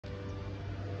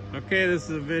Okay, this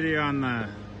is a video on the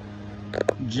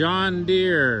John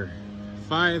Deere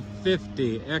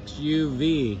 550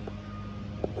 XUV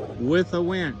with a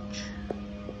winch.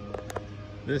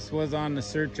 This was on the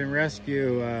search and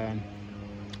rescue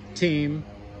team.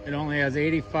 It only has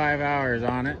 85 hours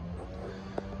on it.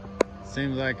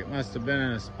 Seems like it must have been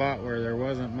in a spot where there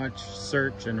wasn't much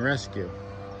search and rescue.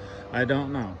 I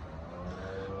don't know.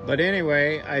 But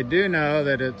anyway, I do know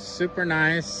that it's super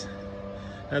nice.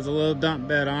 Has a little dump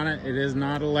bed on it. It is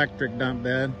not electric dump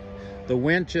bed. The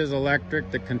winch is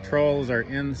electric. The controls are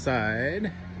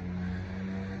inside.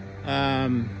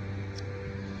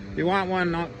 If you want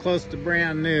one not close to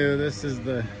brand new, this is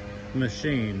the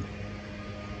machine.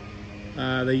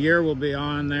 The year will be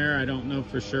on there. I don't know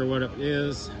for sure what it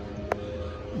is,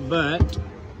 but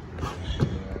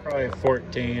probably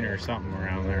 14 or something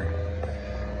around there.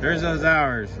 There's those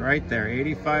hours right there,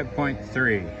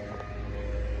 85.3.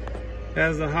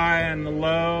 Has the high and the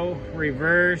low,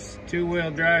 reverse,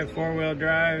 two-wheel drive, four-wheel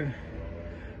drive,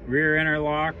 rear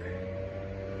interlock.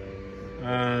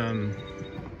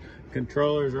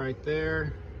 Controllers right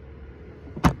there.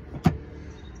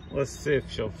 Let's see if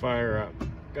she'll fire up.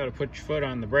 Got to put your foot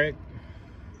on the brake.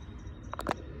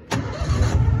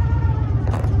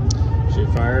 She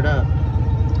fired up.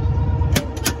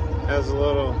 Has a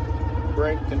little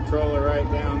brake controller right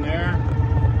down there.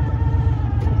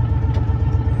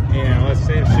 Yeah, let's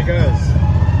see if she goes.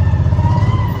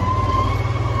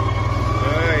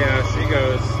 Oh yeah, she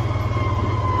goes.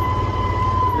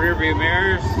 Rear view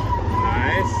mirrors,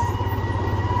 nice.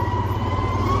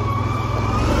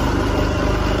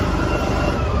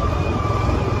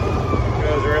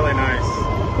 Goes really nice.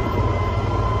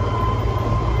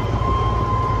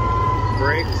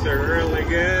 Brakes are really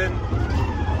good.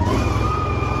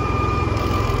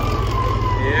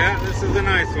 Yeah, this is a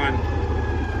nice one.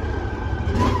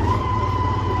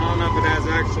 I don't know if it has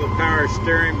actual power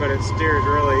steering, but it steers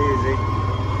really easy.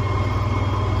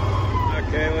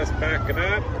 Okay, let's back it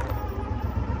up.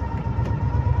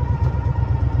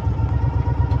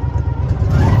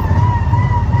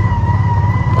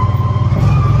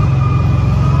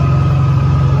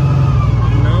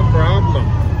 No problem.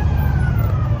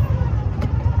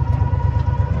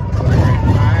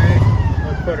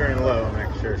 Let's put her in low,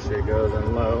 make sure she goes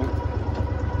in low.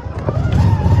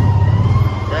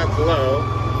 That's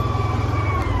low.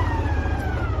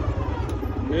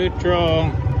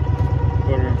 Neutral,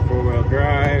 put her in four-wheel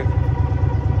drive.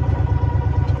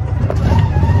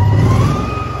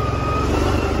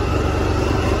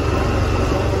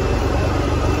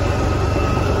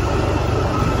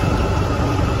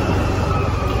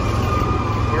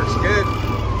 Works good.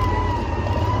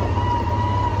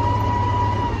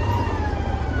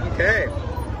 Okay.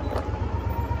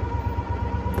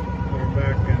 We're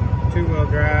back in two-wheel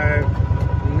drive,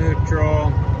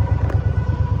 neutral.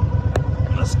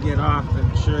 Let's get off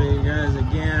and show you guys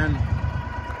again.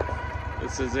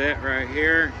 This is it right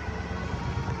here.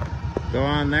 Go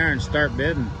on there and start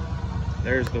bidding.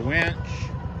 There's the winch.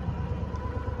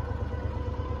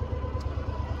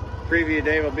 Preview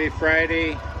day will be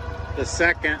Friday the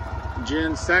 2nd,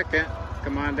 June 2nd.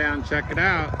 Come on down and check it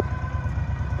out.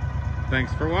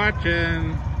 Thanks for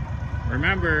watching.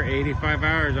 Remember, 85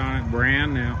 hours on it,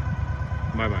 brand new.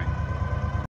 Bye-bye.